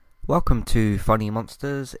Welcome to Funny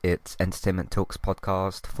Monsters. It's Entertainment Talks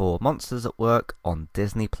podcast for Monsters at Work on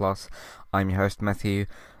Disney Plus. I'm your host Matthew,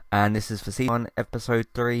 and this is for season 1, episode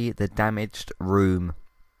 3, The Damaged Room.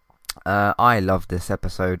 I loved this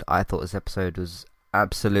episode. I thought this episode was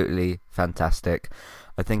absolutely fantastic.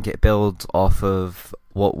 I think it builds off of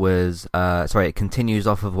it continues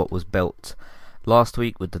off of what was built last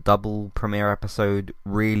week with the double premiere episode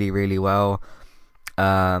really well.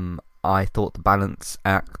 I thought the balance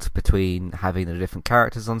act between having the different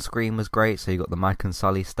characters on screen was great. So you got the Mike and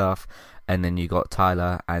Sully stuff, and then you got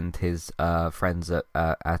Tyler and his friends at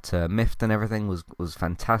Mift and everything was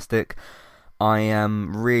fantastic. I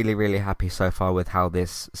am really happy so far with how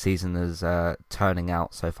this season is turning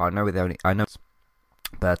out so far. But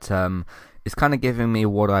it's kind of giving me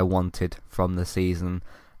what I wanted from the season.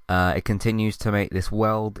 It continues to make this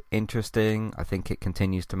world interesting. I think it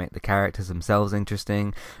continues to make the characters themselves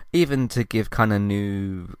interesting, even to give kind of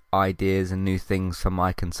new ideas and new things for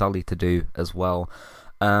Mike and Sully to do as well.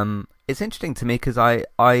 It's interesting to me because I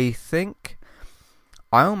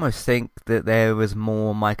almost think that there was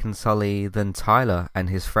more Mike and Sully than Tyler and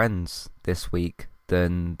his friends this week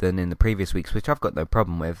than in the previous weeks, which I've got no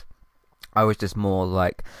problem with. I was just more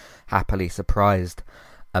like happily surprised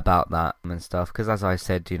about that and stuff, because as I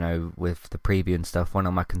said, with the preview and stuff, one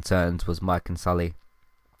of my concerns was Mike and Sully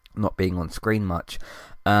not being on screen much.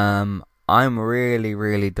 I'm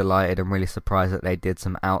really delighted and really surprised that they did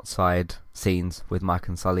some outside scenes with Mike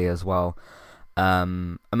and Sully as well.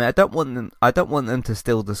 I don't want them to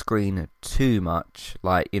steal the screen too much,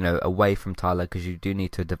 away from Tyler, because you do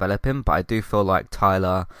need to develop him, but I do feel like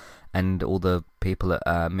Tyler and all the people at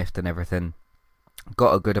Mift and everything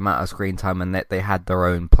got a good amount of screen time, and that they had their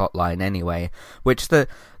own plot line anyway, which the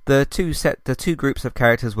two groups of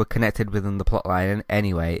characters were connected within the plot line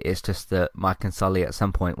anyway. It's just that Mike and Sully at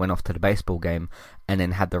some point went off to the baseball game and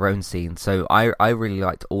then had their own scene, so I really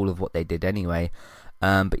liked all of what they did anyway.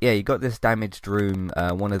 But yeah, you got this damaged room.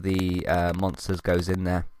 One of the monsters goes in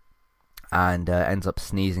there and ends up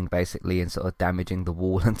sneezing basically and sort of damaging the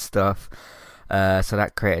wall and stuff. So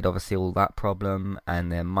that created obviously all that problem, and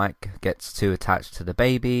then Mike gets too attached to the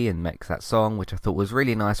baby and makes that song, which I thought was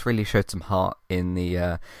really nice. Really showed some heart in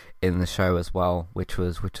the show as well, which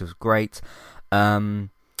was great. That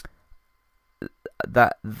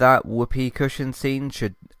whoopee cushion scene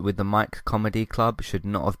with the Mike Comedy Club should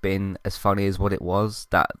not have been as funny as what it was.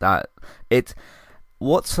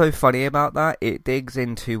 What's so funny about that? It digs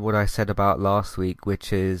into what I said about last week,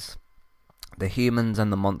 which is the humans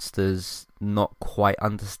and the monsters not quite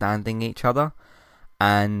understanding each other,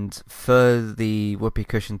 and for the whoopee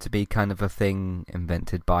cushion to be kind of a thing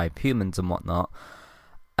invented by humans and whatnot,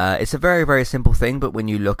 it's a very simple thing, but when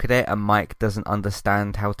you look at it and Mike doesn't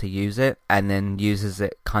understand how to use it and then uses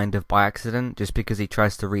it kind of by accident just because he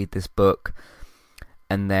tries to read this book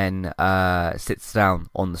and then sits down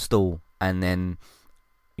on the stool and then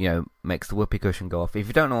makes the whoopee cushion go off. If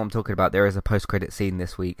you don't know what I'm talking about, there is a post-credit scene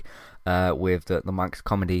this week with the Mike's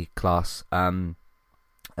Comedy class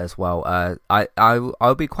as well.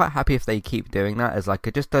 I'll be quite happy if they keep doing that as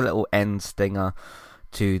just a little end stinger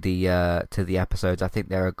to the episodes. I think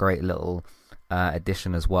they're a great little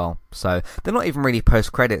addition as well. So they're not even really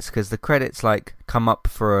post-credits, because the credits come up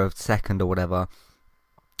for a second or whatever,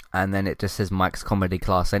 and then it just says Mike's Comedy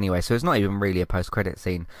class anyway, so it's not even really a post-credit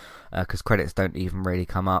scene, because credits don't even really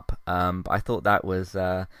come up. But I thought that was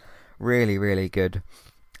really good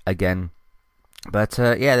again. But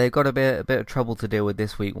yeah, they've got a bit of trouble to deal with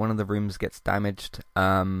this week. One of the rooms gets damaged,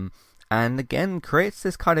 and again creates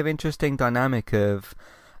this kind of interesting dynamic of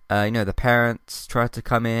the parents try to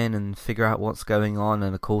come in and figure out what's going on,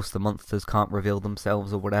 and of course the monsters can't reveal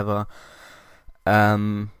themselves or whatever.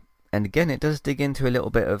 And again, it does dig into a little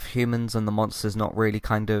bit of humans and the monsters not really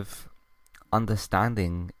kind of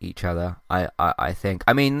understanding each other, I think.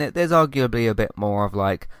 I mean, there's arguably a bit more of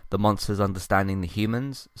the monsters understanding the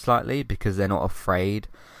humans slightly, because they're not afraid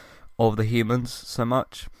of the humans so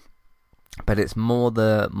much. But it's more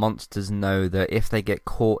the monsters know that if they get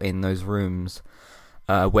caught in those rooms,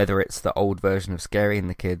 whether it's the old version of scaring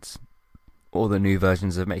the kids or the new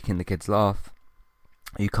versions of making the kids laugh,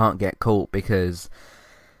 you can't get caught because,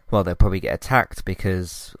 well, they'll probably get attacked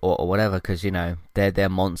because, or whatever, because, they're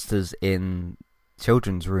monsters in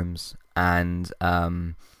children's rooms, and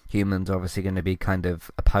humans are obviously going to be kind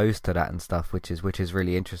of opposed to that and stuff, which is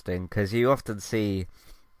really interesting, because you often see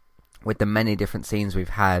with the many different scenes we've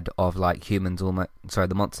had of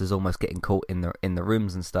the monsters almost getting caught in the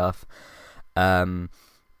rooms and stuff.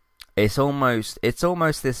 It's almost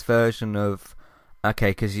this version of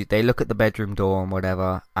Okay, because they look at the bedroom door and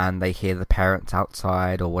whatever, and they hear the parents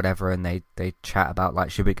outside or whatever, and they chat about,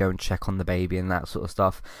 like, should we go and check on the baby and that sort of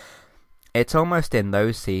stuff. It's almost in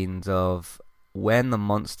those scenes of when the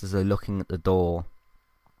monsters are looking at the door,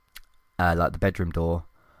 like the bedroom door,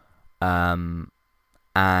 and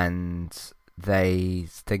they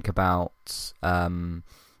think about, the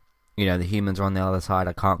humans are on the other side,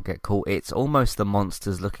 I can't get caught. It's almost the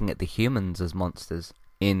monsters looking at the humans as monsters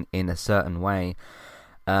in a certain way.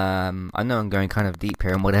 I know I'm going kind of deep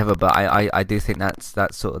here and whatever, but I do think that's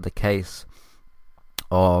sort of the case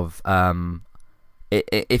of,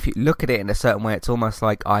 if you look at it in a certain way, it's almost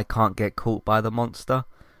like I can't get caught by the monster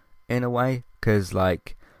in a way, because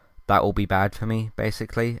like that will be bad for me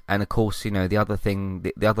basically. And of course, the other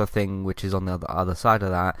thing which is on the other side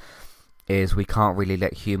of that is we can't really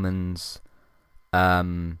let humans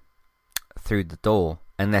through the door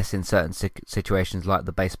unless in certain situations, like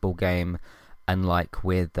the baseball game, and like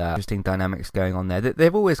with interesting dynamics going on there.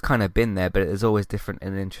 They've always kind of been there, but there's always different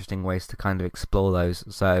and interesting ways to kind of explore those.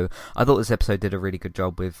 So I thought this episode did a really good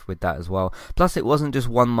job with that as well. Plus, it wasn't just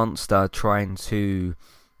one monster trying to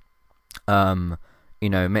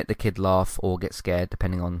make the kid laugh or get scared,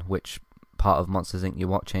 depending on which part of Monsters Inc. you're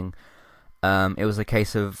watching. It was a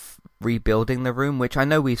case of rebuilding the room, which I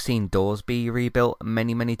know we've seen doors be rebuilt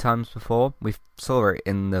many, many times before. We saw it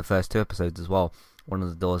in the first 2 episodes as well, one of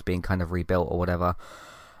the doors being kind of rebuilt or whatever.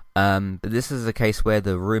 But this is a case where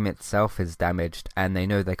the room itself is damaged, and they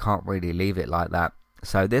know they can't really leave it like that.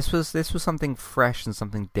 So this was something fresh and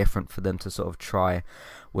something different for them to sort of try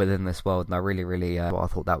within this world, and I really I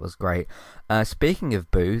thought that was great. Speaking of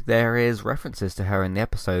Boo, there is references to her in the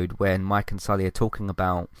episode when Mike and Sully are talking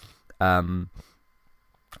about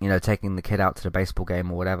taking the kid out to the baseball game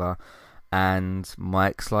or whatever, and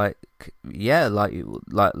Mike's like, yeah, like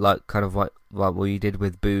kind of like what you did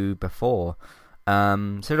with Boo before.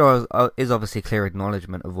 So there is obviously clear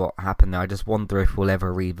acknowledgement of what happened there. I just wonder if we'll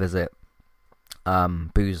ever revisit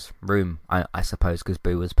Boo's room, I suppose, because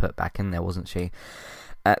Boo was put back in there, wasn't she,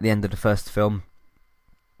 at the end of the first film.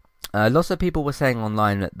 Lots of people were saying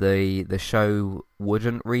online that the show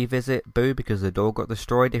wouldn't revisit Boo because the door got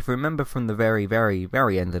destroyed. If you remember from the very, very,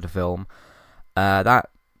 very end of the film, that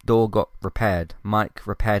door got repaired. Mike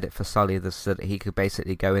repaired it for Sully so that he could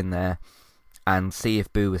basically go in there and see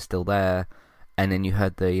if Boo was still there, and then you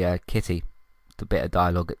heard the kitty, the bit of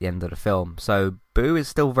dialogue at the end of the film. So Boo is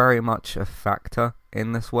still very much a factor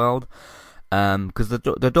in this world, because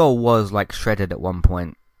the door was like shredded at one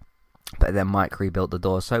point, but then Mike rebuilt the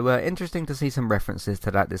door. So interesting to see some references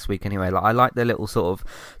to that this week anyway. I like the little sort of,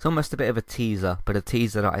 it's almost a bit of a teaser, but a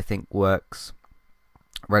teaser that I think works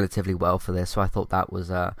relatively well for this. So I thought that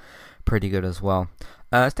was pretty good as well.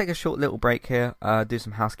 Let's take a short little break here, do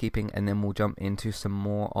some housekeeping, and then we'll jump into some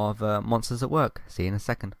more of Monsters at Work. See you in a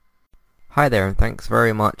second. Hi there, and thanks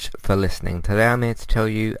very much for listening. Today I'm here to tell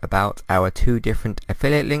you about our 2 different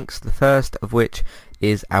affiliate links. The first of which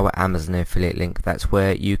is our Amazon affiliate link. That's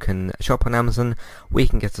where you can shop on Amazon. We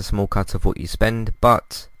can get a small cut of what you spend,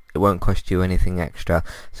 but it won't cost you anything extra.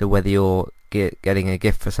 So whether you're getting a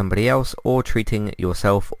gift for somebody else or treating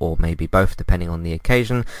yourself, or maybe both depending on the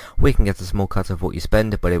occasion, we can get a small cut of what you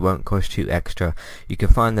spend, but it won't cost you extra. You can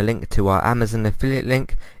find the link to our Amazon affiliate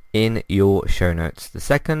link in your show notes. The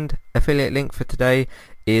second affiliate link for today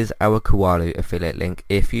is our Kualu affiliate link.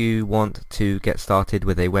 If you want to get started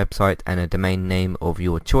with a website and a domain name of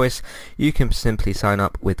your choice, you can simply sign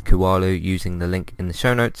up with Kualu using the link in the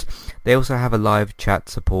show notes. They also have a live chat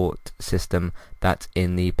support system that's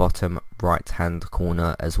in the bottom right hand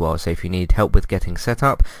corner as well. So if you need help with getting set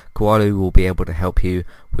up, Kualu will be able to help you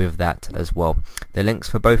with that as well. The links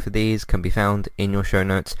for both of these can be found in your show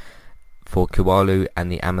notes for Kualu and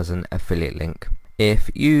the Amazon affiliate link.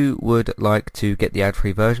 If you would like to get the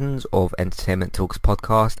ad-free versions of Entertainment Talks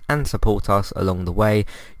podcast and support us along the way,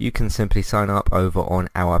 you can simply sign up over on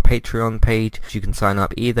our Patreon page. You can sign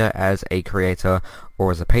up either as a creator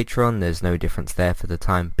or as a patron. There's no difference there for the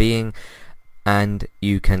time being, and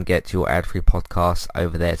you can get your ad-free podcasts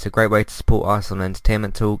over there. It's a great way to support us on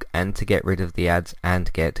Entertainment Talk and to get rid of the ads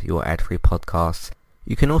and get your ad-free podcasts.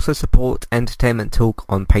 You can also support Entertainment Talk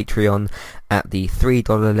on Patreon at the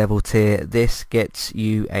 $3 level tier. This gets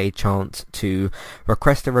you a chance to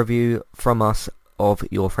request a review from us of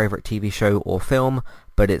your favourite TV show or film,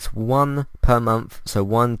 but it's one per month, so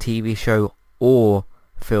one TV show or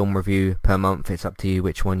film review per month. It's up to you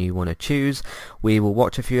which one you want to choose. We will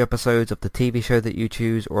watch a few episodes of the TV show that you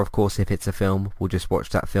choose, or of course if it's a film, we'll just watch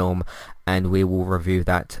that film and we will review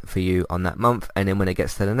that for you on that month. And then when it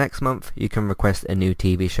gets to the next month, you can request a new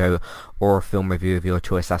TV show or a film review of your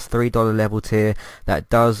choice. That's $3 level tier. That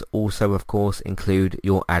does also of course include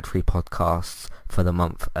your ad-free podcasts for the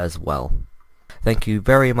month as well. Thank you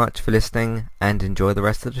very much for listening and enjoy the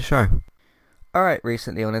rest of the show. Alright,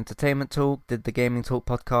 recently on Entertainment Talk, did the Gaming Talk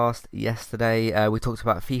podcast yesterday. We talked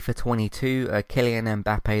about FIFA 22. Kylian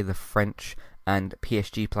Mbappe, the French and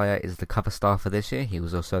PSG player, is the cover star for this year. He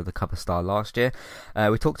was also the cover star last year.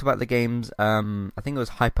 We talked about the game's, I think it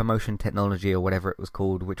was Hypermotion Technology or whatever it was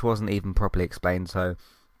called, which wasn't even properly explained, so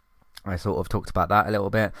I sort of talked about that a little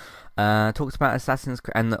bit. Talked about Assassin's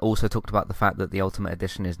Creed, and also talked about the fact that the Ultimate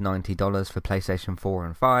Edition is $90 for PlayStation 4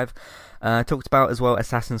 and 5. Talked about as well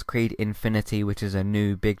Assassin's Creed Infinity, which is a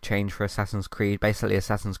new big change for Assassin's Creed. Basically,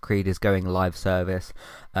 Assassin's Creed is going live service.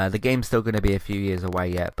 The game's still going to be a few years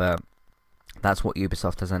away yet, but that's what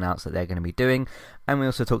Ubisoft has announced that they're going to be doing. And we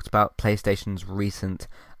also talked about PlayStation's recent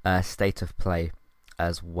State of Play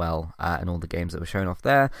as well, and all the games that were shown off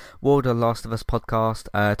there. World of Last of Us podcast.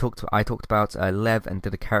 I talked about Lev and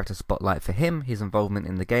did a character spotlight for him, his involvement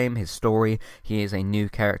in the game, his story. He is a new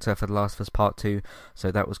character for The Last of Us Part 2, so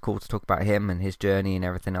that was cool to talk about him and his journey and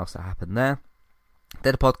everything else that happened there.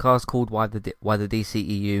 Did a podcast called why the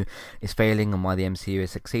DCEU is failing and why the MCU is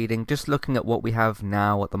succeeding, just looking at what we have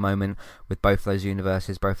now at the moment with both those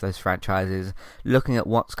universes, both those franchises, looking at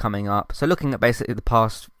what's coming up. So looking at basically the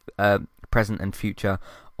past, present and future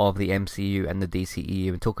of the MCU and the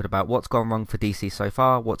DCEU, and talking about what's gone wrong for DC so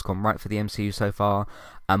far, what's gone right for the MCU so far,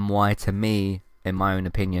 and why, to me, in my own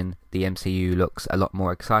opinion, the MCU looks a lot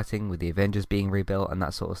more exciting with the Avengers being rebuilt and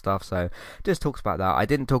that sort of stuff. So just talks about that. I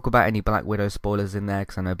didn't talk about any Black Widow spoilers in there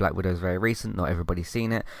because I know Black Widow is very recent, not everybody's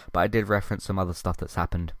seen it, but I did reference some other stuff that's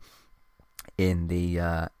happened in the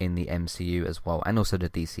MCU as well, and also the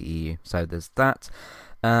DCEU. So there's that.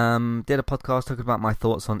 Did a podcast talking about my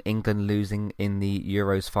thoughts on England losing in the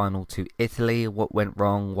Euros final to Italy, what went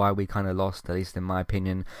wrong, why we kind of lost, at least in my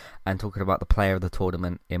opinion, and talking about the player of the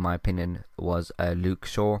tournament, in my opinion, was Luke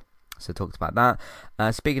Shaw. So talked about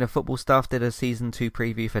that. Speaking of football stuff, did a season 2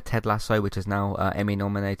 preview for Ted Lasso, which is now Emmy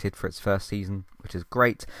nominated for its first season, which is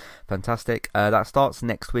great, fantastic. That starts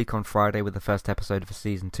next week on Friday with the first episode for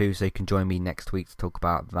season 2, so you can join me next week to talk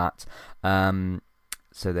about that.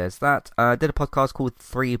 So there's that. Did a podcast called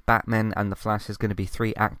 3 Batmen and the Flash. There's going to be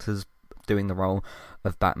 3 actors doing the role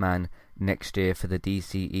of Batman next year for the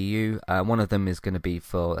DCEU. One of them is going to be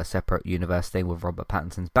for a separate universe thing with Robert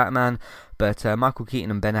Pattinson's Batman, but Michael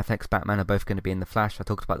Keaton and Ben Affleck's Batman are both going to be in the Flash. I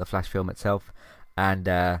talked about the Flash film itself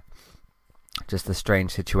and just the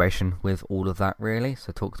strange situation with all of that, really.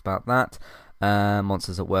 So talked about that.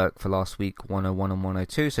 Monsters at Work for last week, 101 and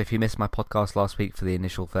 102. So if you missed my podcast last week for the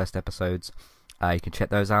initial first episodes, you can check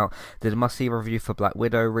those out. Did a must-see review for Black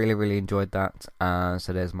Widow. Really enjoyed that.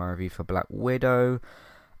 So there's my review for Black Widow.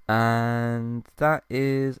 And that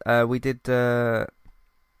is... we did a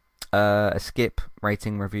skip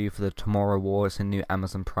rating review for the Tomorrow War. It's a new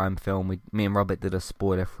Amazon Prime film. Me and Robert did a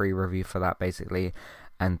spoiler-free review for that, basically,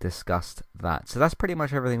 and discussed that. So that's pretty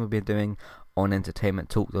much everything we've been doing on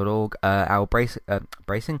entertainmenttalk.org. Our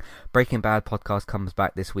Breaking Bad podcast comes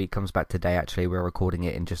back this week. Comes back today, actually. We're recording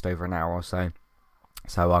it in just over an hour or so.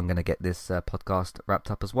 So I'm going to get this podcast wrapped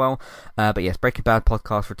up as well. But yes, Breaking Bad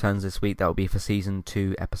podcast returns this week. That will be for Season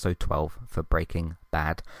 2, Episode 12 for Breaking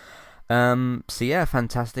Bad. So yeah,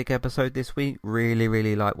 fantastic episode this week.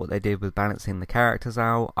 Really like what they did with balancing the characters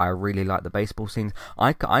out. I really like the baseball scenes.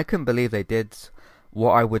 I couldn't believe they did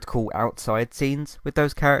what I would call outside scenes with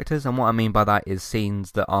those characters. And what I mean by that is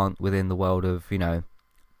scenes that aren't within the world of, the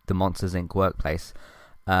Monsters Inc. workplace.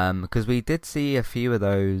 Because we did see a few of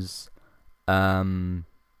those... in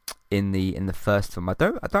the first film. I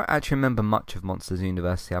don't actually remember much of Monsters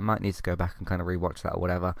University. I might need to go back and kind of rewatch that or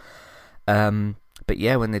whatever. But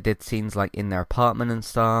yeah, when they did scenes like in their apartment and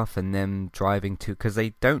stuff, and them driving to, because they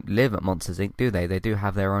don't live at Monsters Inc., do they? They do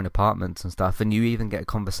have their own apartments and stuff, and you even get a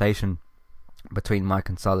conversation between Mike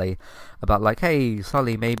and Sully about like, hey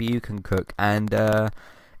Sully, maybe you can cook, and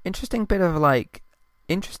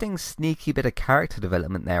interesting sneaky bit of character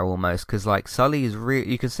development there almost, because like Sully is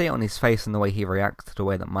you can see it on his face and the way he reacts to the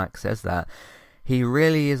way that Mike says that. He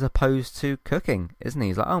really is opposed to cooking, isn't he?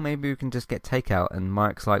 He's like, oh, maybe we can just get takeout, and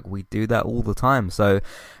Mike's like, we do that all the time. So a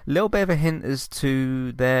little bit of a hint as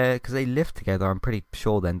to because they live together, I'm pretty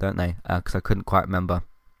sure then, don't they? Because I couldn't quite remember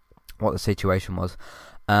what the situation was.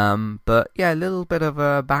 But yeah, a little bit of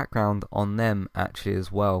a background on them actually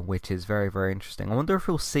as well, which is very interesting. I wonder if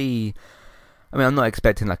we'll see I mean, I'm not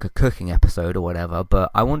expecting like a cooking episode or whatever, but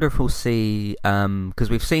I wonder if we'll see, because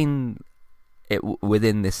we've seen it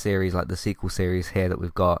within this series, like the sequel series here that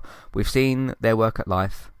we've seen their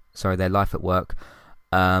their life at work,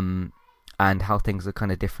 and how things are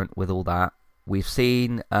kind of different with all that. We've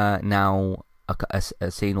seen now a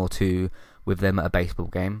scene or two with them at a baseball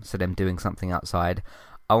game, so them doing something outside.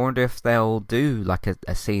 I wonder if they'll do like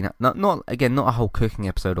a scene, not a whole cooking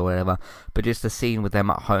episode or whatever, but just a scene with them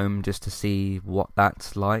at home, just to see what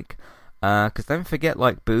that's like. Because don't forget,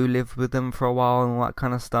 like, Boo lived with them for a while and all that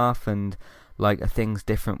kind of stuff, and like, are things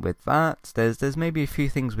different with that? There's maybe a few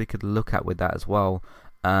things we could look at with that as well.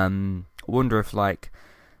 Wonder if like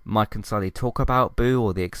Mike and Sully talk about Boo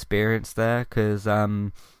or the experience there, because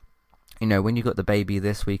when you got the baby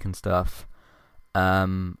this week and stuff,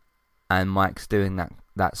 and Mike's doing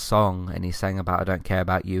that song and he's saying about I don't care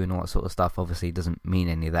about you and all that sort of stuff. Obviously he doesn't mean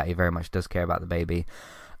any of that, he very much does care about the baby.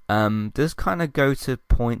 Does kind of go to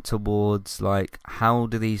point towards like, how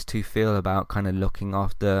do these two feel about kind of looking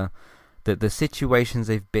after the situations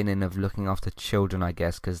they've been in of looking after children, I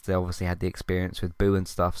guess, because they obviously had the experience with Boo and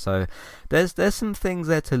stuff. So there's some things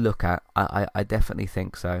there to look at. I definitely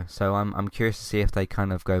think so. So I'm curious to see if they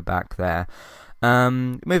kind of go back there.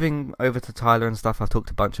 Moving over to Tyler and stuff, I've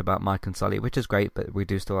talked a bunch about Mike and Sully, which is great, but we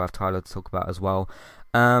do still have Tyler to talk about as well.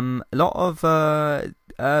 A lot of a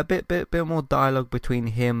bit more dialogue between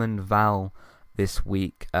him and Val this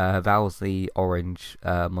week. Val's the orange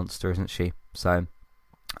monster, isn't she? So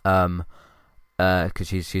because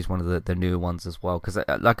she's one of the newer ones as well. Because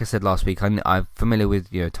like I said last week, I'm familiar with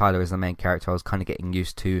Tyler as the main character. I was kind of getting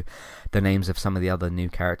used to the names of some of the other new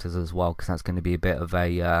characters as well, because that's going to be a bit of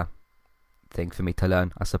a thing for me to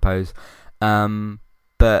learn, I suppose.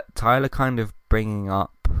 But Tyler kind of bringing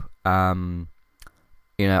up when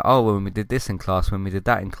we did this in class, when we did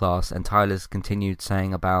that in class, and Tyler's continued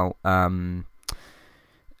saying about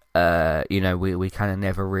we kind of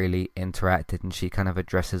never really interacted, and she kind of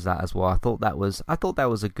addresses that as well. I thought that was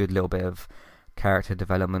a good little bit of character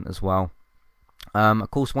development as well.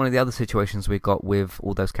 Of course, one of the other situations we got with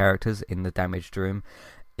all those characters in the damaged room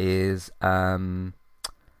is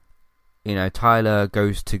Tyler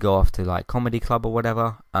goes to go off to like comedy club or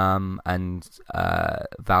whatever, and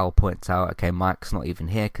Val points out, okay, Mike's not even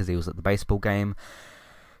here because he was at the baseball game.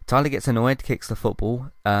 Tyler gets annoyed, kicks the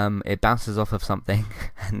football, it bounces off of something,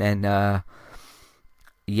 and then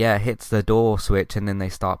hits the door switch, and then they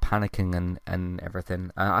start panicking and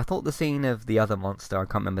everything. I thought the scene of the other monster, I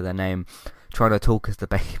can't remember their name, trying to talk as the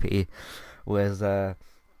baby was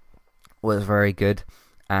very good.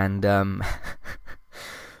 And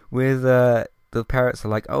with the parents are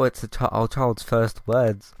like, oh, it's our child's first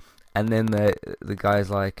words, and then the guy's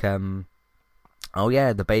like, oh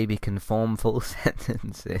yeah, the baby can form full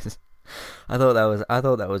sentences. I thought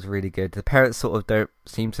that was really good. The parents sort of don't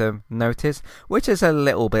seem to notice, which is a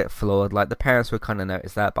little bit flawed. Like, the parents would kind of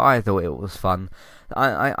notice that, but I thought it was fun.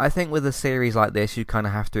 I think with a series like this, you kind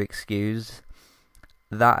of have to excuse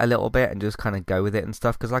that a little bit and just kind of go with it and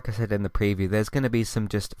stuff, because like I said in the preview, there's going to be some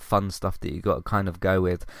just fun stuff that you got to kind of go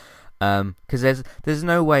with, because there's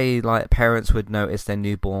no way like parents would notice their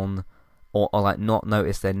newborn or like not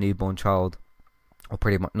notice their newborn child, or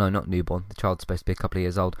pretty much, no, not newborn, the child's supposed to be a couple of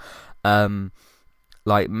years old,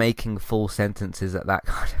 like making full sentences at that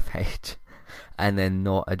kind of age and then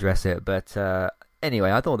not address it. But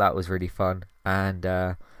anyway, I thought that was really fun. And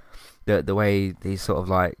the way these sort of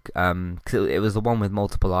like, cause it was the one with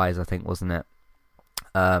multiple eyes, I think, wasn't it?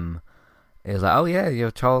 It was like, oh yeah, your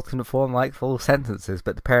child can form like full sentences,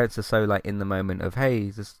 but the parents are so like in the moment of,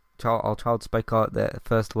 hey, our child spoke out their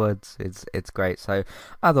first words. It's great. So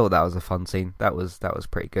I thought that was a fun scene. That was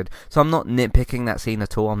pretty good. So I'm not nitpicking that scene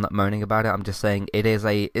at all. I'm not moaning about it. I'm just saying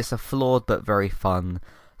it's a flawed but very fun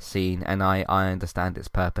scene, and I understand its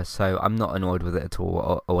purpose. So I'm not annoyed with it at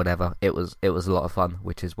all or whatever. It was a lot of fun,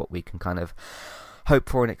 which is what we can kind of hope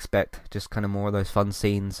for and expect. Just kind of more of those fun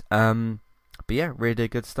scenes. But yeah, really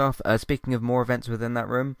good stuff. Speaking of more events within that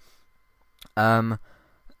room, the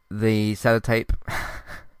sellotape.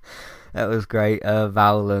 That was great.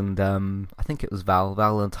 Val and I think it was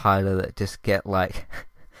Val and Tyler that just get like,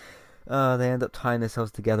 they end up tying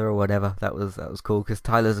themselves together or whatever. That was cool, because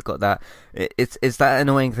Tyler's got that. It's that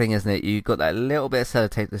annoying thing, isn't it? You got that little bit of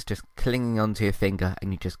sellotape that's just clinging onto your finger,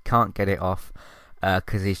 and you just can't get it off,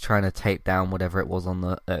 because he's trying to tape down whatever it was on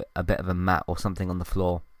the a bit of a mat or something on the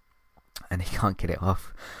floor, and he can't get it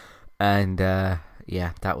off. And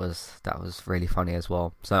yeah, that was really funny as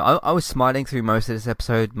well. So I was smiling through most of this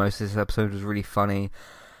episode. Most of this episode was really funny.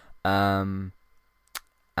 And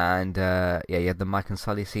yeah, you had the Mike and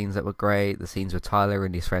Sully scenes that were great. The scenes with Tyler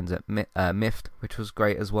and his friends at Miffed, which was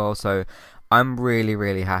great as well. So I'm really,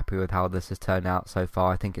 really happy with how this has turned out so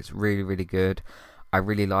far. I think it's really, really good. I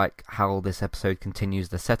really like how this episode continues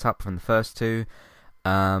the setup from the first two.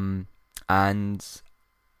 And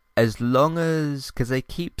as long as... because they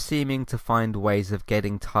keep seeming to find ways of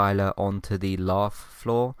getting Tyler onto the laugh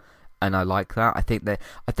floor, and I like that. I think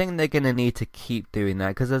they're going to need to keep doing that,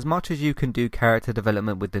 because as much as you can do character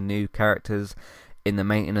development with the new characters in the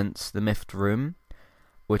maintenance, the Miffed room,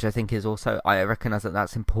 which I think is also... I recognise that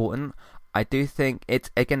that's important. I do think it's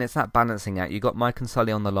that balancing act. You've got Mike and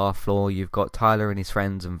Sully on the laugh floor, you've got Tyler and his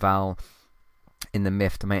friends and Val in the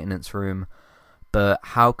Miffed maintenance room. But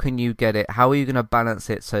how can you get it? How are you going to balance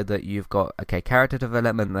it so that you've got, character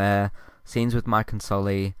development there, scenes with Mike and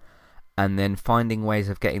Sully, and then finding ways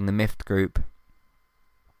of getting the Miffed group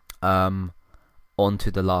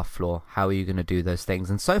onto the laugh floor? How are you going to do those things?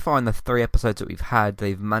 And so far in the 3 episodes that we've had,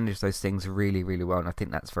 they've managed those things really, really well, and I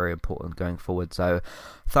think that's very important going forward. So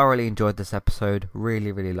thoroughly enjoyed this episode,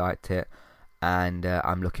 really, really liked it, and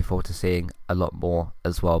I'm looking forward to seeing a lot more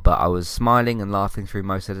as well. But I was smiling and laughing through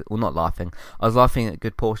most of it. Well, not laughing. I was laughing at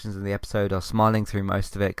good portions of the episode. I was smiling through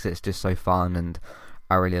most of it because it's just so fun, and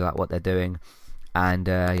I really like what they're doing. And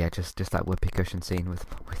just that whoopee cushion scene with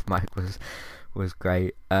Mike was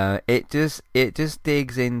great. It just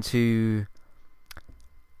digs into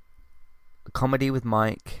comedy with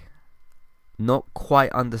Mike, not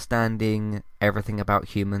quite understanding everything about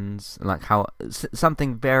humans, like how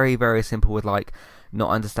something very, very simple with like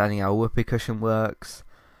not understanding how a whoopee cushion works,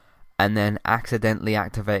 and then accidentally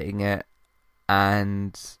activating it,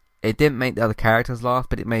 and it didn't make the other characters laugh,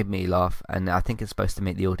 but it made me laugh, and I think it's supposed to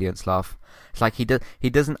make the audience laugh. It's like he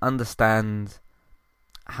doesn't understand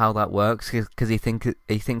how that works, because he thinks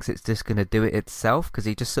it's just going to do it itself, because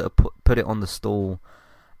he just sort of put it on the stool,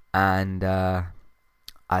 and I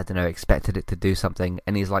don't know, expected it to do something,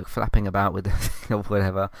 and he's like flapping about with it or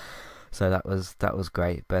whatever. So that was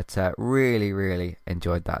great, but really, really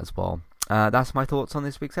enjoyed that as well. That's my thoughts on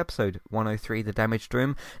this week's episode 103, The Damaged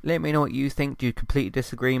Room. Let me know what you think. Do you completely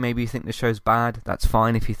disagree? Maybe you think the show's bad. That's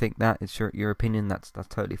fine if you think that. It's your opinion. That's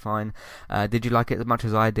totally fine. Did you like it as much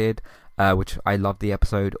as I did, which I loved the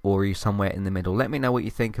episode, or are you somewhere in the middle? Let me know what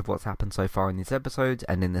you think of what's happened so far in these episodes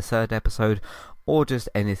and in the 3rd episode, or just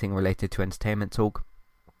anything related to Entertainment Talk.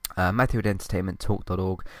 Matthew at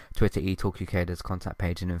entertainmenttalk.org, Twitter eTalkUK, there's a contact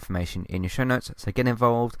page and information in your show notes, so get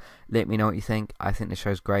involved, let me know what you think. I think the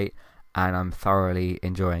show's great, and I'm thoroughly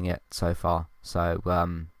enjoying it so far. So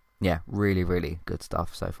really, really good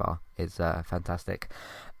stuff so far. It's fantastic.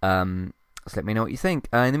 So let me know what you think.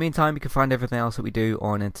 In the meantime, you can find everything else that we do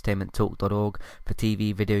on entertainmenttalk.org for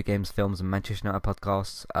TV, video games, films, and Manchester United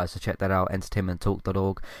podcasts. So check that out,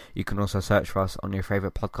 entertainmenttalk.org. You can also search for us on your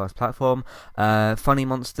favourite podcast platform. Funny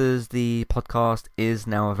Monsters, the podcast, is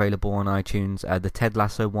now available on iTunes. The Ted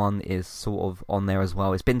Lasso one is sort of on there as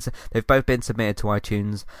well. They've both been submitted to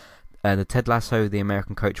iTunes. The Ted Lasso, the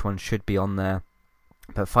American Coach one, should be on there,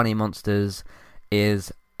 but Funny Monsters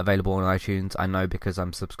is available on iTunes. I know because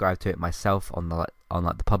I'm subscribed to it myself on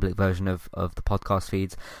the public version of the podcast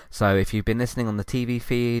feeds. So if you've been listening on the TV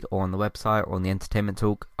feed or on the website or on the Entertainment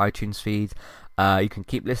Talk iTunes feed, you can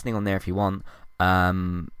keep listening on there if you want.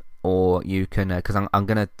 Or you can, because I'm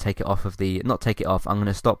going to take it off of I'm going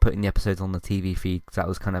to stop putting the episodes on the TV feed, because that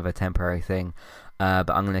was kind of a temporary thing. But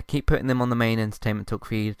I'm going to keep putting them on the main Entertainment Talk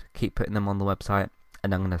feed, keep putting them on the website,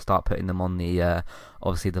 and I'm going to start putting them on the,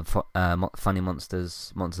 obviously the Funny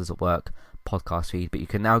Monsters at Work podcast feed. But you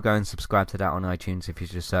can now go and subscribe to that on iTunes if you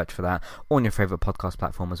just search for that, or on your favourite podcast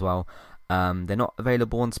platform as well. They're not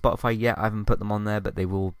available on Spotify yet. I haven't put them on there, but they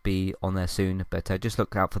will be on there soon. But just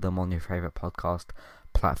look out for them on your favourite podcast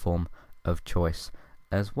platform of choice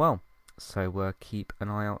as well. So keep an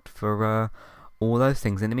eye out for all those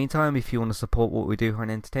things. In the meantime, if you want to support what we do here on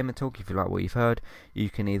Entertainment Talk, if you like what you've heard, you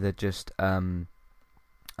can either just listen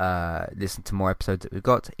to more episodes that we've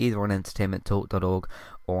got either on entertainmenttalk.org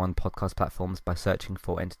or on podcast platforms by searching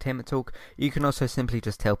for Entertainment Talk. You can also simply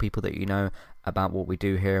just tell people that you know about what we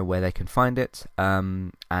do here, where they can find it,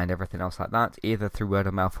 and everything else like that, either through word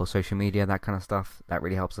of mouth or social media, that kind of stuff. That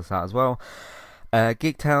really helps us out as well.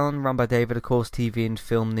 Geektown, run by David, of course, TV and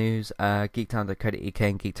film news, geektown.co.uk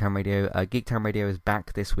and Geektown Radio. Geektown Radio is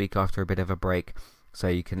back this week after a bit of a break, so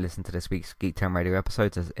you can listen to this week's Geektown Radio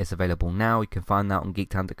episodes. It's available now. You can find that on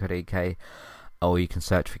geektown.co.uk, or you can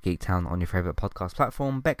search for Geektown on your favourite podcast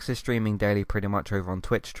platform. Bex is streaming daily pretty much over on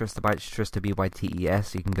Twitch, Tristabytes,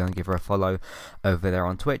 TristaBytes. You can go and give her a follow over there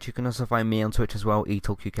on Twitch. You can also find me on Twitch as well,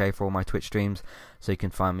 eTalkUK, for all my Twitch streams, so you can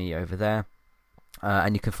find me over there.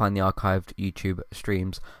 And you can find the archived YouTube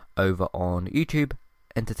streams over on YouTube,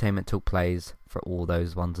 Entertainment Talk Plays, for all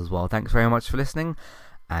those ones as well. Thanks very much for listening,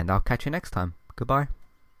 and I'll catch you next time. Goodbye.